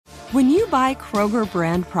When you buy Kroger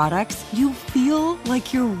brand products, you feel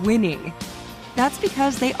like you're winning. That's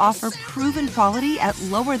because they offer proven quality at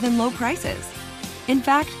lower than low prices. In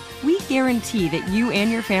fact, we guarantee that you and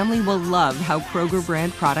your family will love how Kroger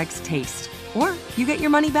brand products taste, or you get your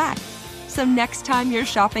money back. So next time you're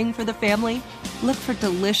shopping for the family, look for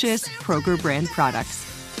delicious Kroger brand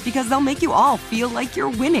products, because they'll make you all feel like you're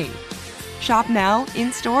winning. Shop now,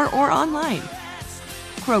 in-store, or online.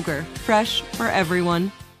 Kroger, fresh for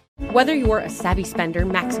everyone. Whether you're a savvy spender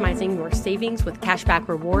maximizing your savings with cashback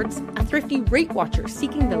rewards, a thrifty rate watcher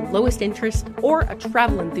seeking the lowest interest, or a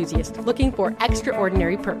travel enthusiast looking for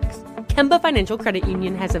extraordinary perks, Kemba Financial Credit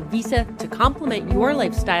Union has a visa to complement your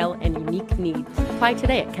lifestyle and unique needs. Apply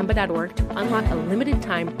today at Kemba.org to unlock a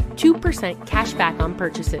limited-time 2% cash back on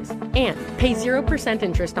purchases and pay 0%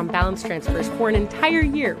 interest on balance transfers for an entire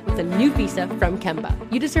year with a new visa from Kemba.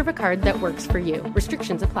 You deserve a card that works for you.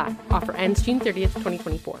 Restrictions apply. Offer ends June 30th,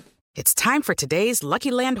 2024. It's time for today's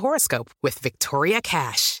Lucky Land horoscope with Victoria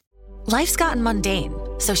Cash. Life's gotten mundane,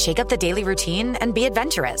 so shake up the daily routine and be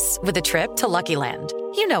adventurous with a trip to Lucky Land.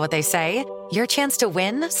 You know what they say, your chance to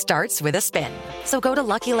win starts with a spin. So go to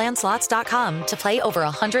LuckyLandSlots.com to play over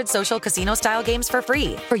 100 social casino-style games for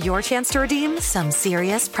free for your chance to redeem some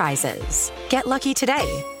serious prizes. Get lucky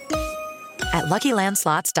today at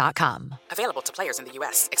LuckyLandSlots.com. Available to players in the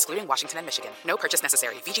U.S., excluding Washington and Michigan. No purchase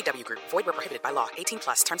necessary. VGW Group. Void where prohibited by law. 18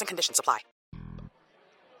 plus. Terms and conditions apply.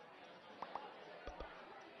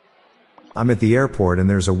 I'm at the airport and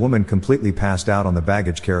there's a woman completely passed out on the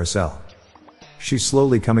baggage carousel. She's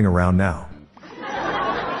slowly coming around now.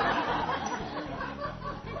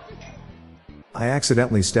 I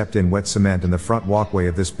accidentally stepped in wet cement in the front walkway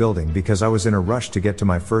of this building because I was in a rush to get to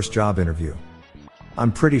my first job interview.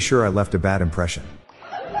 I'm pretty sure I left a bad impression.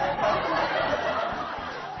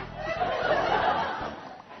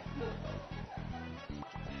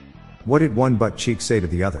 What did one butt cheek say to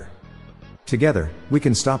the other? Together, we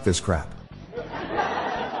can stop this crap.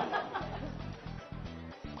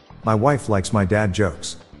 My wife likes my dad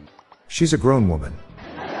jokes. She's a grown woman.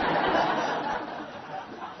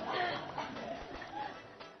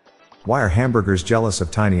 Why are hamburgers jealous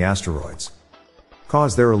of tiny asteroids?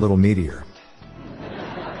 'Cause they're a little meatier.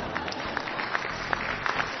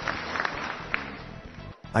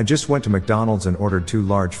 I just went to McDonald's and ordered 2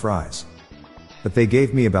 large fries. But they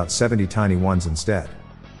gave me about 70 tiny ones instead.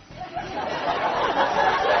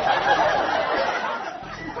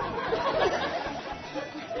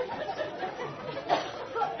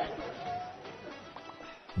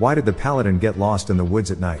 Why did the paladin get lost in the woods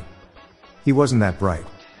at night? He wasn't that bright.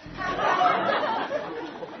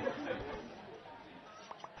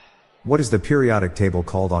 What is the periodic table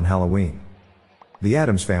called on Halloween? The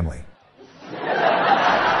Addams Family.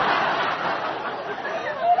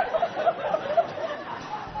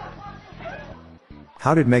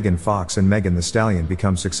 How did Megan Fox and Megan Thee Stallion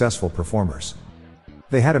become successful performers?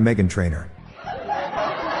 They had a Megan trainer.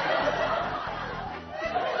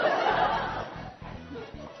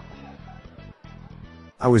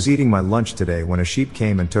 I was eating my lunch today when a sheep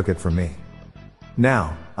came and took it from me.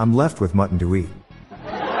 Now, I'm left with mutton to eat.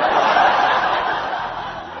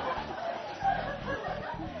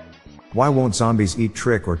 Why won't zombies eat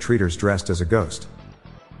trick-or-treaters dressed as a ghost?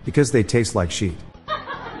 Because they taste like sheet.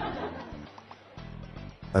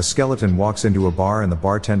 A skeleton walks into a bar and the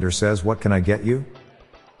bartender says, "What can I get you?"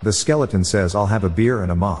 The skeleton says, "I'll have a beer and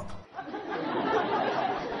a mop."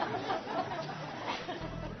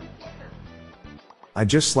 I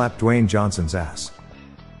just slapped Dwayne Johnson's ass.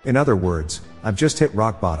 In other words, I've just hit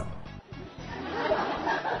rock bottom.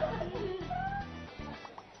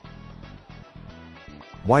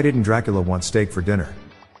 Why didn't Dracula want steak for dinner?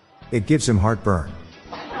 It gives him heartburn.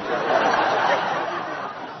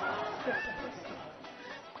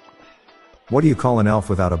 What do you call an elf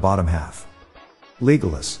without a bottom half?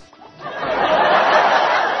 Legolas.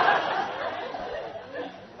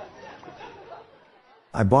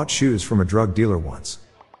 I bought shoes from a drug dealer once.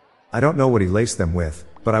 I don't know what he laced them with,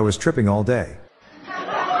 but I was tripping all day.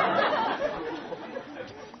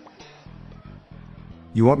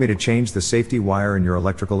 You want me to change the safety wire in your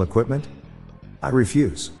electrical equipment? I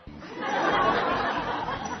refuse.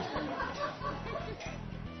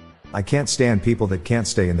 I can't stand people that can't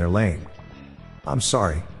stay in their lane. I'm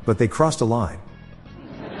sorry, but they crossed a line.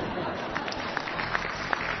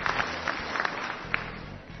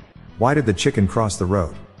 Why did the chicken cross the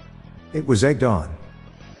road? It was egged on.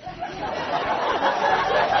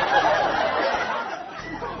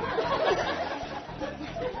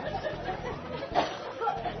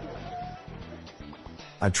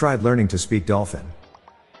 I tried learning to speak dolphin.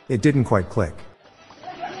 It didn't quite click.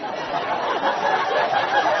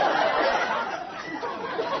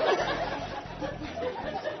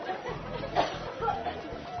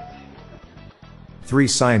 3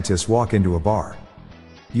 scientists walk into a bar.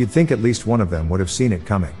 You'd think at least one of them would have seen it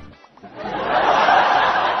coming.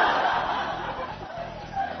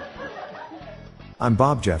 I'm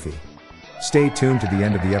Bob Jeffy. Stay tuned to the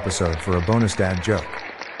end of the episode for a bonus dad joke.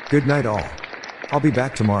 Good night all. I'll be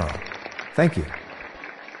back tomorrow. Thank you.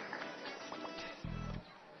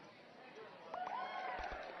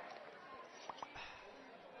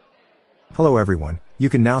 Hello everyone, you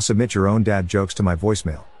can now submit your own dad jokes to my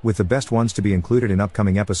voicemail, with the best ones to be included in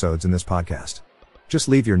upcoming episodes in this podcast. Just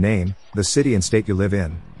leave your name, the city and state you live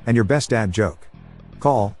in, and your best dad joke.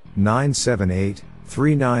 Call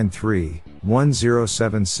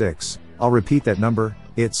 978-393-1076. I'll repeat that number,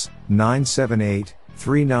 it's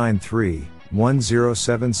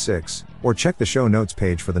 978-393-1076, or check the show notes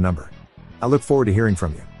page for the number. I look forward to hearing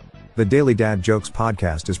from you. The Daily Dad Jokes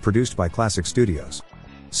podcast is produced by Classic Studios.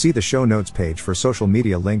 See the show notes page for social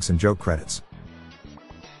media links and joke credits.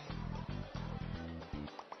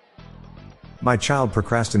 My child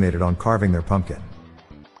procrastinated on carving their pumpkin.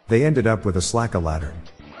 They ended up with a slack-o-lantern.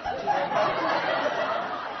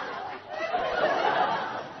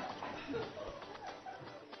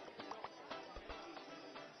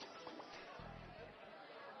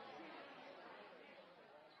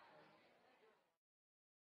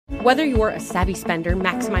 Whether you're a savvy spender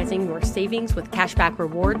maximizing your savings with cashback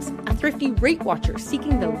rewards, a thrifty rate watcher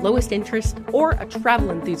seeking the lowest interest, or a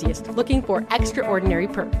travel enthusiast looking for extraordinary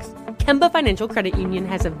perks, Kemba Financial Credit Union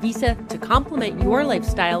has a visa to complement your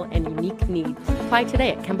lifestyle and unique needs. Apply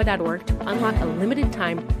today at Kemba.org to unlock a limited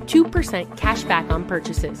time 2% cash back on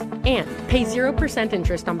purchases and pay 0%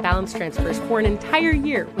 interest on balance transfers for an entire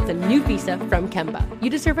year with a new visa from Kemba. You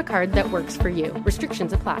deserve a card that works for you.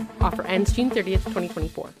 Restrictions apply. Offer ends June 30th,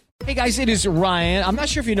 2024. Hey guys, it is Ryan. I'm not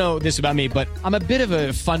sure if you know this about me, but I'm a bit of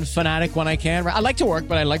a fun fanatic when I can. I like to work,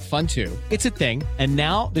 but I like fun too. It's a thing. And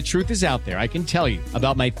now the truth is out there. I can tell you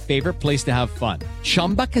about my favorite place to have fun.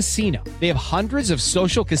 Chumba Casino. They have hundreds of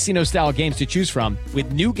social casino style games to choose from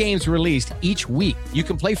with new games released each week. You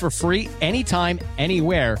can play for free anytime,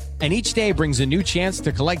 anywhere. And each day brings a new chance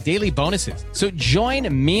to collect daily bonuses. So join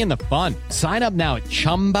me in the fun. Sign up now at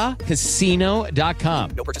ChumbaCasino.com.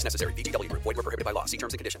 No purchase necessary. VGW Group. Void where prohibited by law. See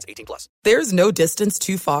terms and conditions. 18+. There's no distance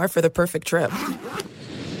too far for the perfect trip.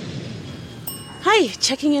 Hi,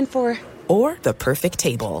 checking in for... Or the perfect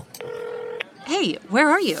table. Hey,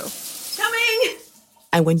 where are you? Coming!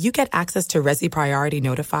 And when you get access to Resi Priority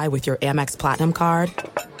Notify with your Amex Platinum card...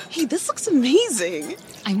 Hey, this looks amazing.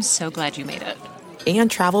 I'm so glad you made it.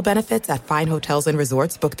 And travel benefits at fine hotels and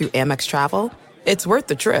resorts booked through Amex Travel, it's worth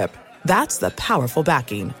the trip. That's the powerful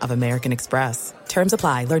backing of American Express. Terms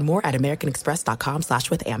apply. Learn more at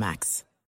americanexpress.com/withAmex.